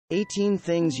18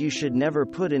 things you should never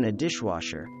put in a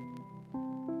dishwasher.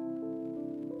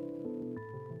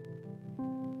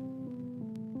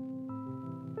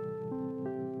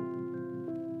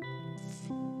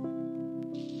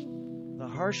 The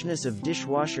harshness of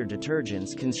dishwasher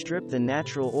detergents can strip the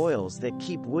natural oils that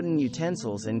keep wooden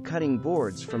utensils and cutting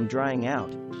boards from drying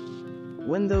out.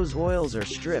 When those oils are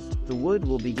stripped, the wood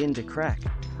will begin to crack.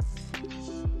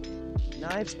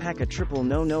 Knives pack a triple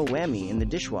no-no whammy in the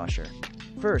dishwasher.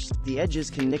 First, the edges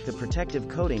can nick the protective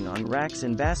coating on racks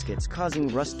and baskets, causing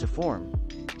rust to form.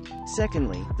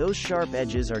 Secondly, those sharp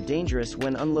edges are dangerous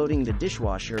when unloading the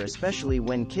dishwasher, especially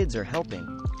when kids are helping.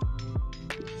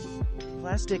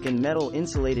 Plastic and metal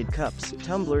insulated cups,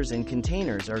 tumblers and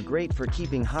containers are great for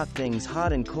keeping hot things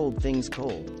hot and cold things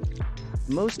cold.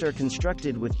 Most are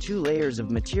constructed with 2 layers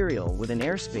of material with an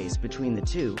airspace between the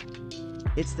two.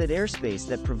 It's that airspace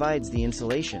that provides the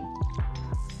insulation.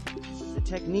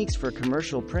 The techniques for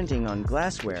commercial printing on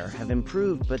glassware have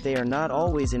improved, but they are not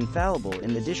always infallible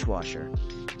in the dishwasher.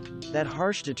 That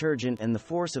harsh detergent and the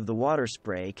force of the water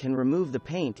spray can remove the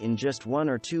paint in just 1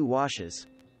 or 2 washes.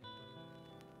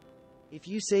 If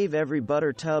you save every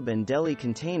butter tub and deli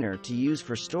container to use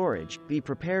for storage, be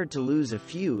prepared to lose a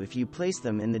few if you place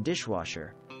them in the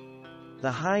dishwasher.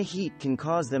 The high heat can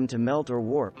cause them to melt or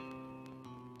warp.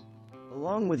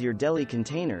 Along with your deli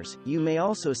containers, you may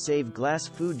also save glass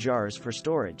food jars for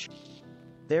storage.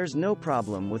 There's no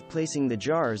problem with placing the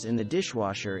jars in the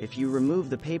dishwasher if you remove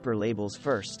the paper labels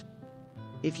first.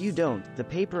 If you don't, the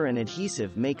paper and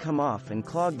adhesive may come off and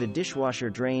clog the dishwasher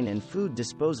drain and food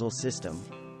disposal system.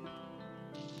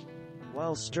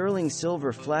 While sterling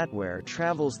silver flatware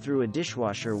travels through a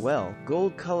dishwasher well,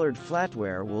 gold-colored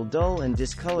flatware will dull and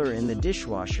discolor in the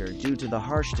dishwasher due to the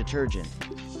harsh detergent.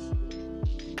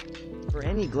 For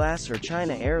any glass or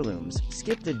china heirlooms,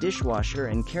 skip the dishwasher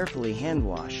and carefully hand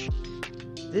wash.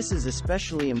 This is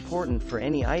especially important for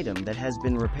any item that has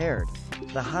been repaired.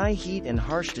 The high heat and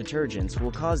harsh detergents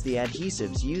will cause the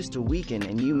adhesives used to weaken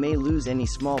and you may lose any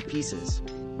small pieces.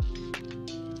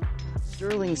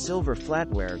 Sterling silver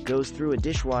flatware goes through a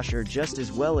dishwasher just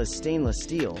as well as stainless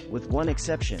steel, with one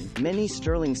exception. Many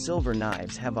sterling silver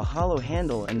knives have a hollow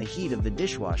handle, and the heat of the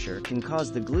dishwasher can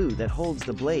cause the glue that holds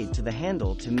the blade to the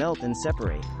handle to melt and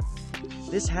separate.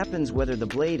 This happens whether the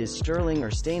blade is sterling or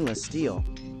stainless steel.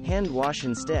 Hand wash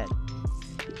instead.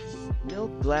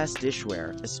 Milk glass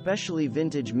dishware, especially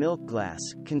vintage milk glass,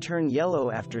 can turn yellow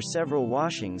after several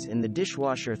washings in the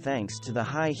dishwasher thanks to the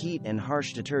high heat and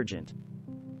harsh detergent.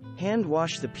 Hand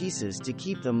wash the pieces to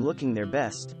keep them looking their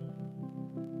best.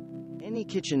 Any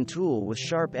kitchen tool with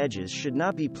sharp edges should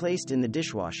not be placed in the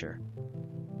dishwasher.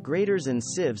 Graters and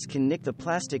sieves can nick the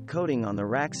plastic coating on the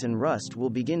racks and rust will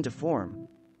begin to form.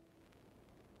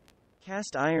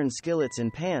 Cast iron skillets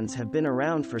and pans have been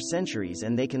around for centuries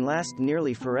and they can last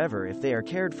nearly forever if they are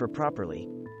cared for properly.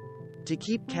 To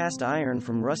keep cast iron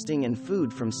from rusting and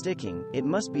food from sticking, it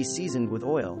must be seasoned with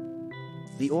oil.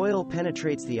 The oil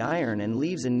penetrates the iron and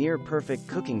leaves a near-perfect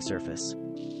cooking surface.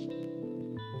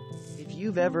 If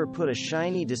you've ever put a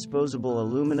shiny disposable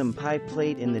aluminum pie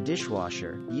plate in the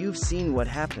dishwasher, you've seen what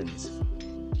happens.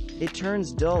 It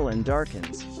turns dull and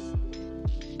darkens.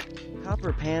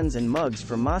 Copper pans and mugs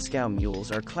for Moscow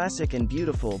mules are classic and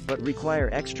beautiful but require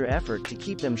extra effort to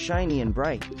keep them shiny and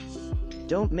bright.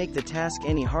 Don't make the task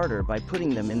any harder by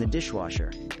putting them in the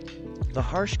dishwasher. The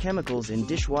harsh chemicals in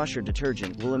dishwasher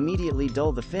detergent will immediately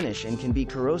dull the finish and can be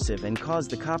corrosive and cause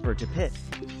the copper to pit.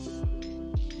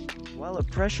 While a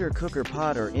pressure cooker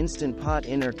pot or instant pot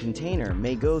inner container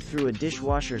may go through a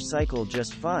dishwasher cycle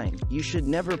just fine, you should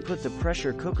never put the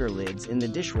pressure cooker lids in the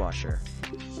dishwasher.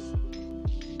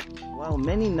 While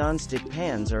many nonstick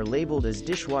pans are labeled as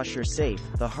dishwasher safe,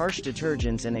 the harsh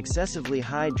detergents and excessively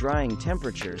high drying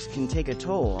temperatures can take a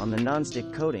toll on the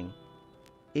nonstick coating.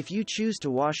 If you choose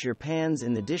to wash your pans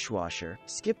in the dishwasher,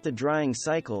 skip the drying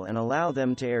cycle and allow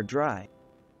them to air dry.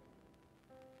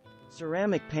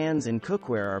 Ceramic pans and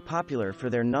cookware are popular for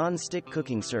their non-stick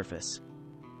cooking surface.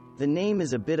 The name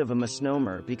is a bit of a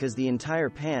misnomer because the entire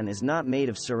pan is not made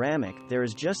of ceramic, there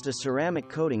is just a ceramic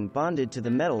coating bonded to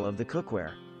the metal of the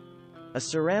cookware. A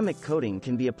ceramic coating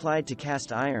can be applied to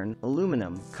cast iron,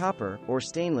 aluminum, copper, or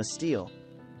stainless steel.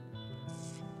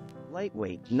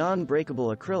 Lightweight,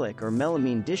 non-breakable acrylic or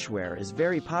melamine dishware is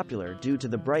very popular due to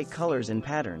the bright colors and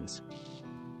patterns.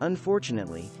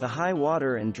 Unfortunately, the high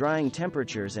water and drying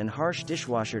temperatures and harsh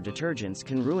dishwasher detergents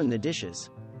can ruin the dishes.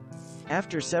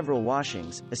 After several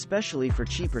washings, especially for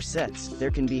cheaper sets,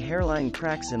 there can be hairline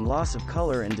cracks and loss of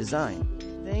color and design.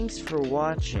 Thanks for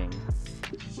watching.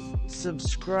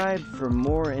 Subscribe for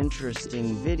more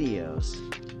interesting videos.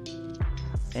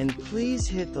 And please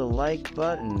hit the like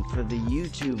button for the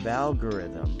YouTube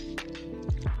algorithm.